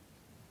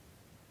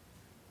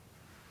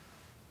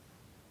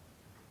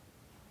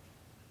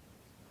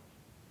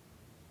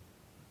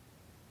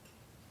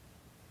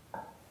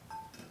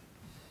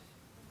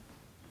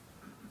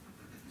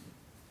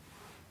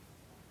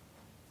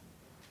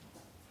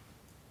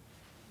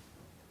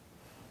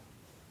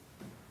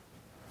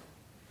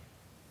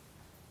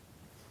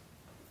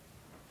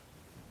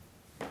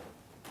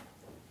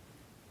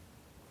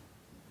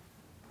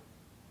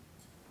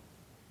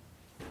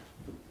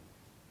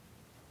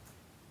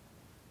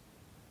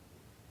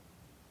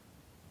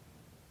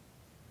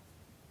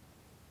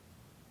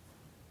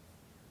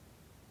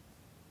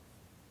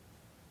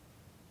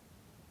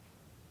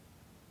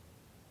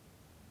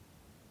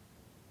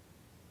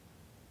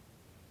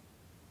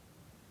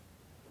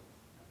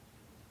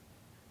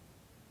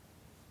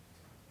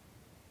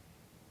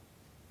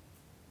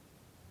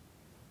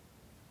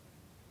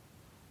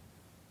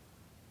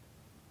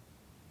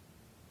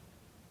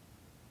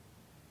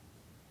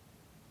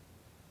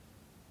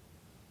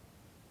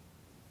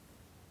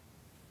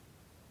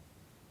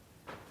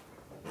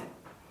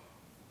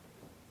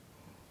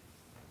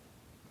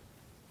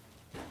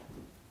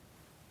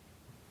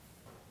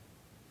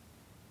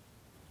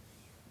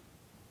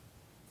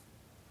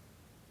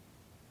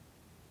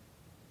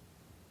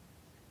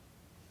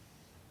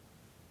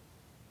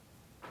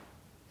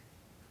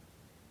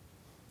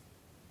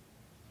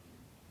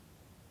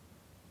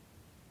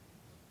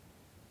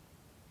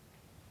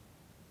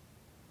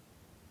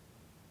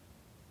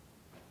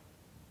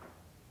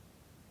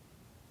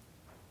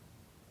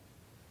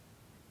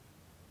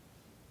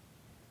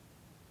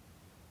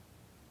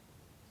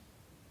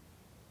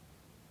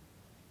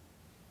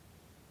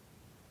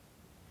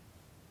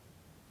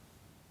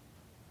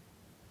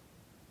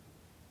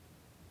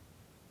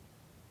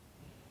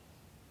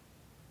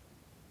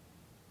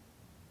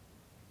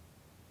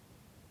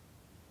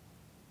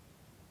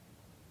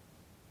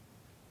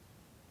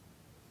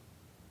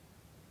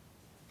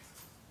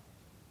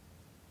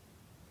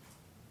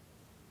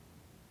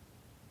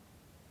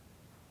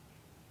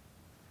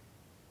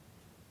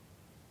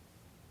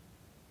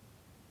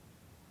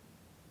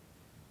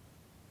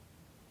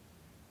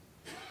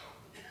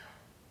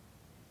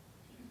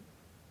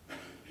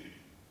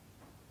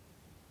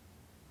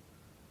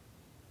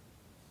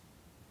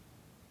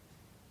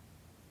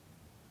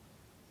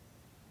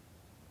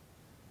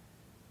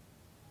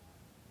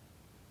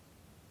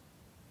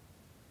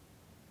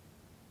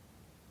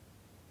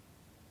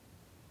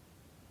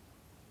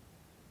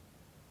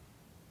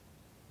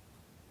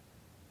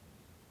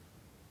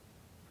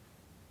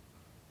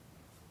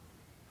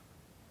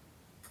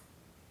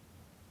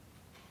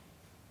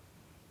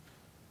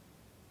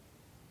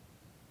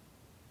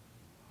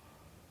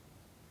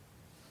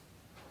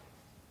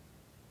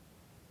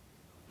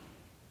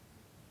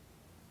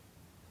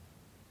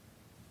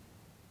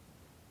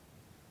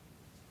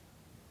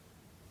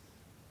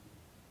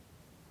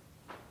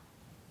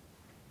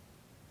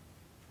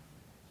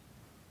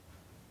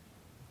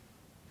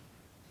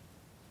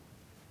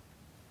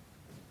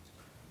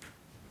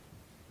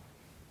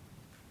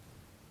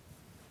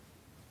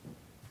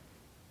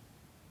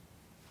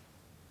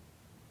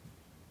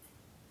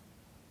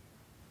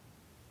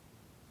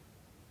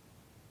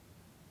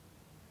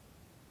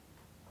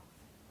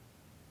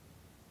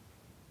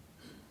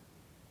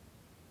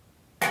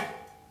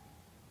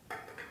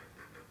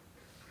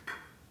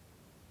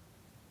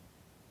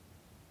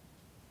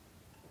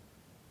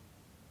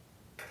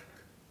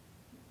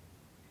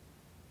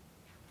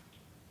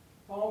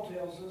 Paul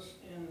tells us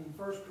in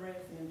 1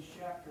 Corinthians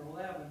chapter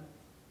 11,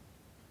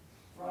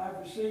 "For I have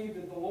received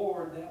of the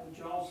Lord that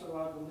which also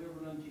I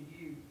delivered unto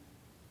you,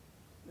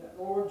 that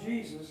Lord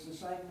Jesus, the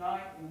same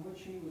night in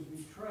which he was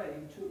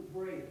betrayed, took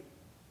bread.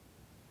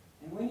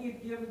 And when he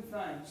had given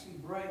thanks, he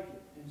brake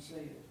it and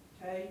said,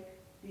 Take,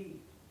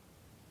 eat.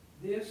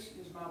 This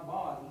is my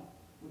body,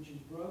 which is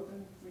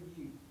broken for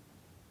you.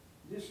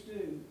 This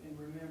do in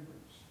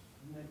remembrance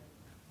of me."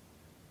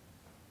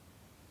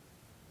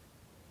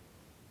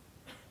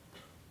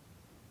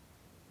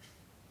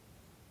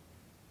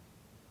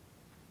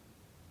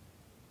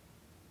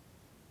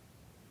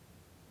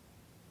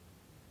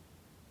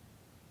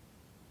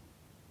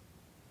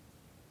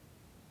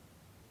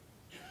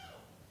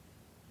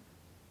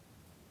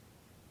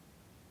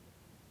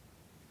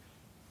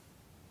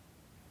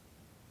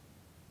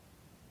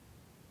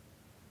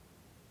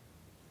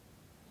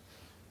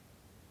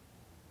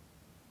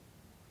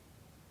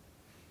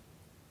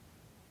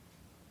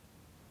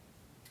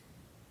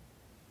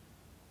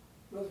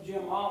 Brother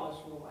Jim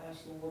Wallace will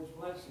ask the Lord's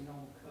blessing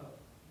on the cup.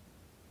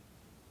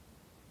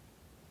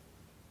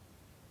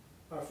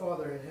 Our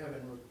Father in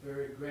heaven, we're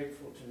very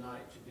grateful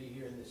tonight to be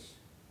here in this,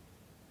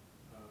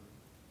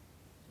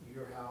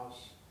 your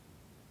house,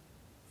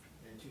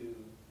 and to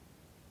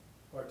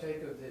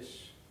partake of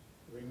this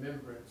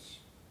remembrance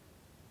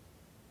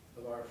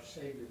of our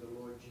Savior, the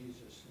Lord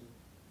Jesus. And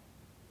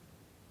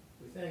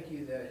we thank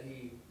you that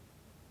He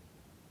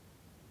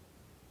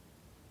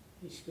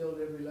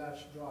spilled every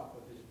last drop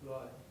of His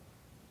blood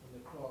on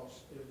the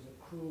cross. It was a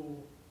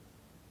cruel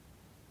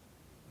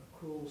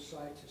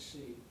sight to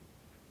see.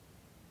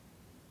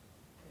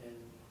 And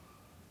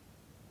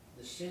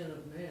the sin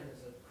of man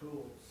is a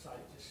cruel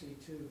sight to see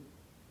too.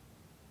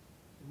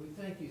 And we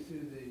thank you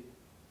through the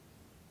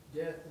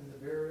death and the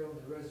burial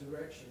and the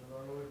resurrection of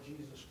our Lord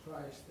Jesus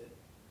Christ that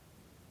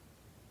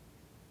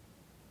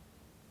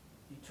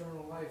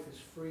eternal life is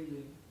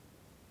freely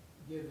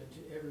given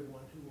to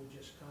everyone who will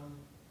just come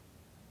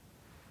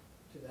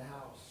to the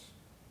house.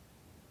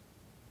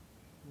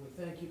 And we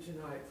thank you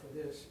tonight for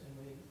this, and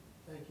we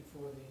thank you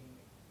for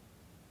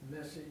the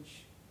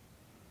message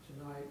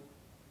tonight.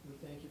 We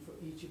thank you for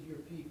each of your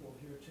people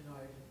here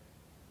tonight. And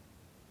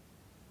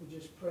we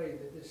just pray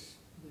that this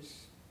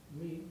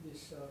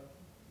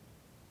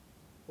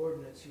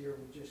ordinance here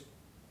would just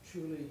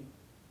truly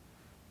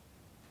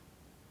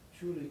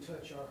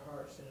touch our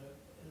hearts in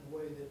a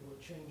way that will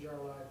change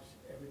our lives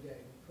every day.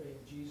 We pray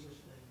in Jesus'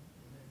 name.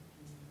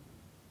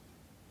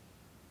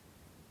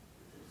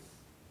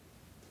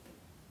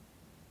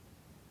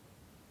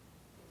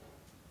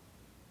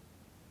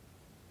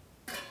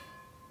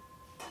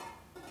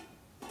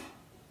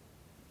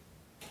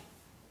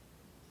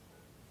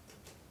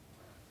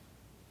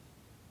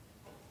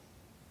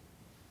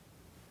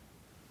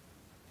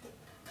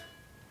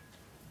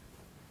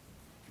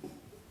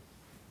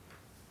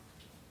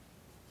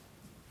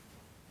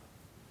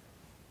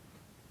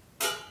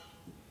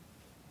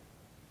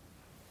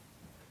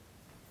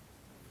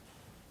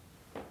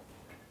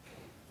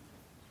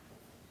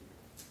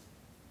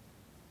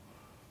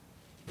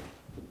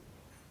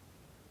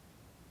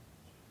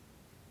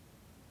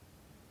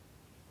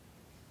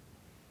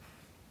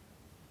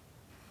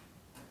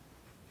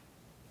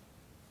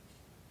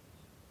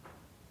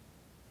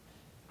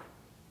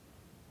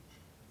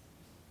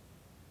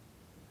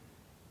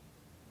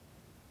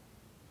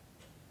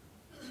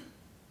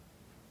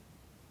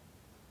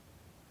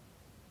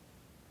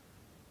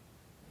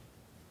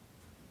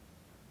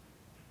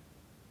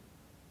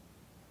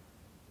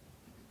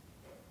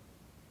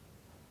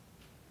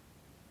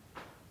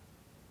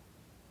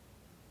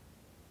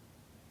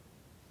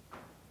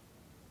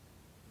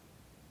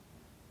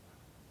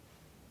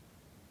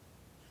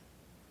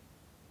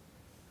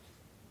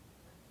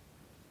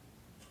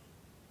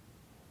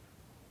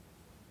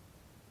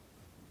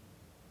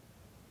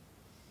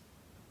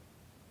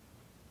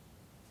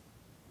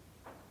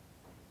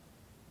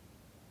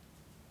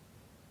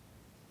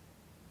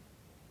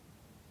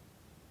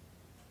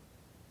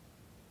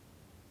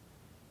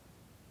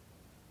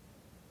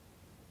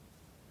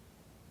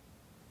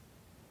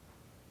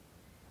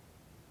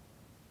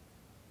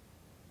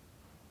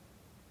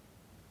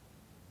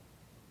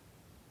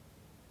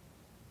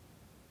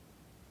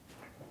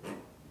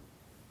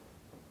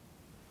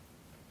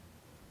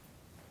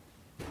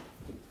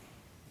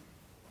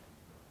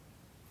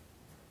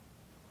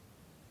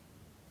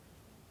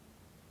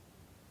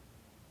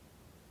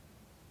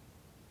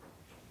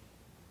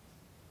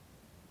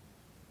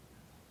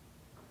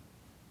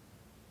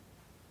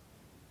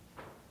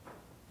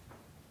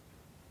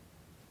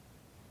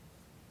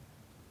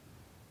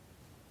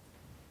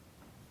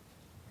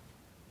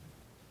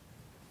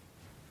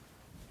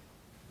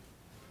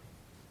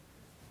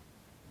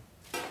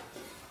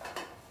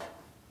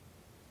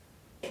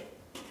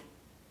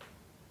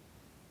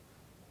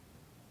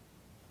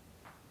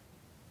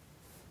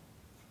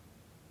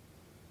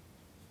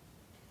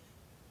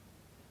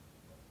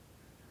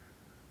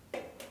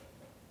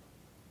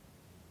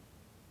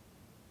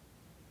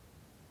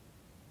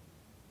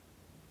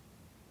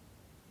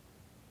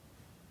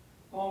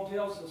 Paul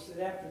tells us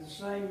that after the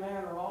same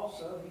manner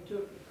also he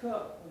took the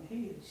cup when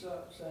he had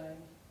supped,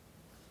 saying,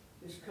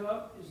 "This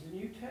cup is the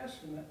New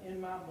Testament in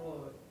my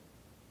blood.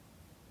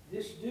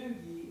 This do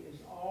ye as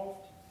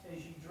oft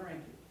as ye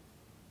drink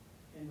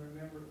it in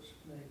remembrance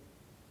of me."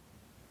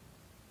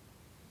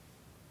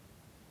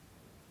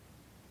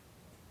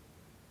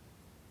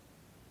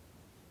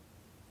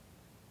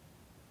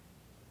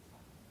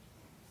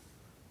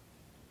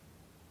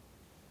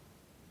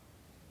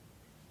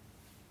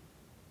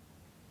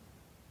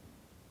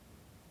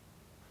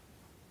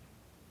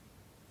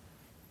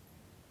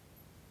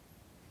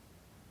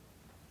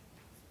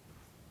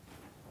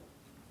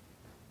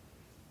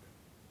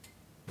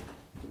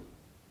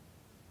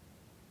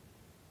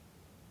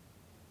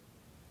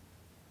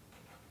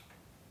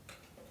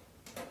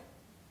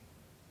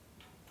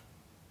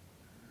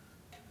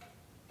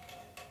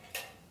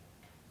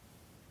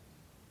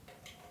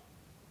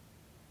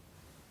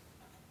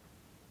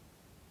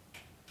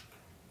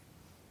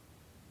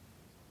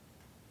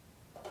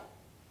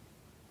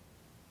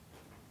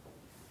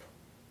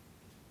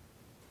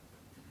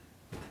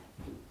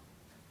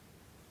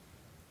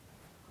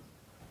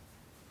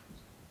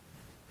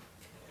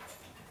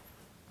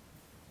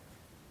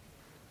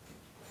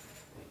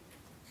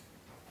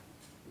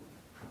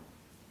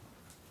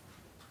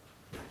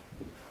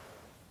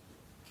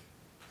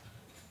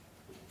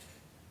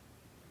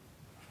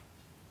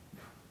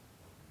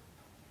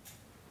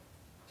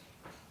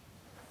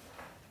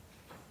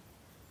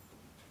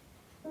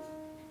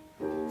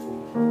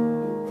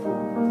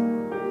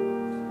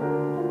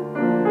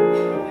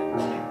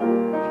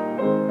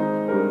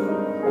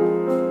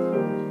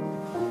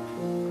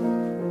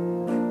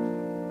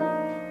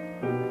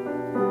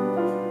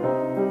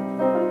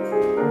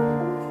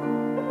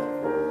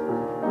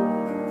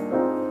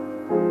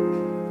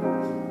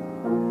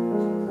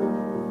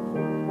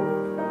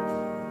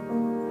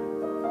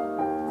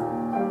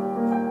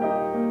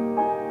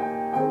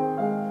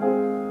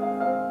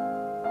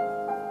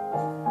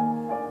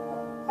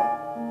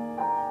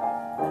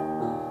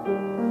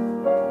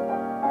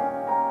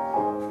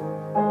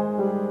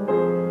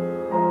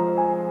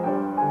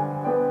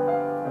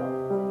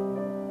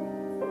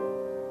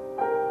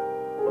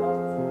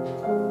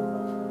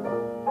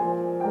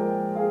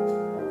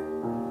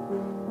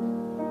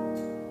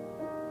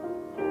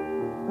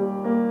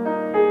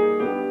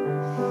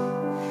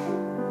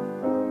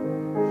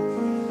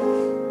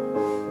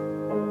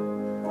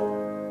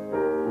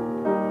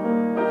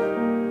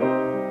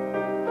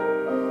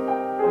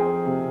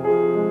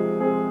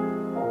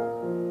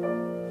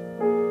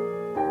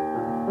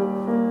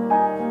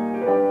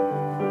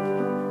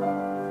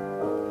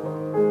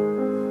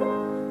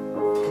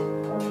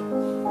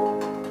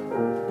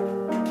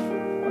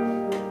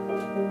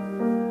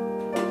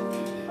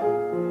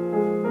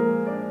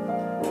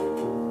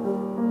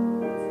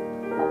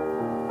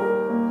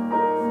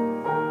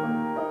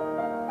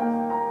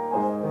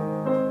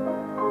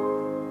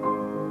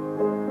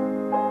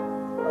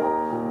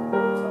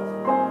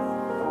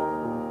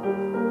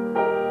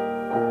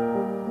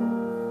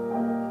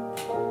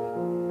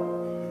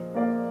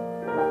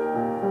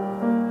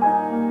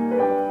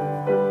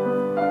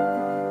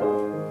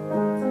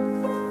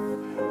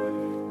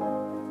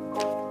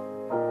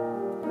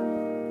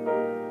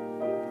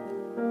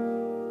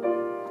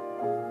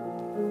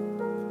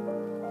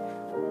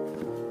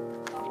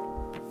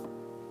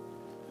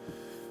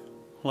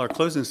 Well, our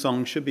closing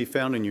song should be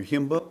found in your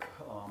hymn book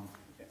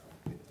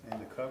and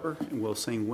the cover, and we'll sing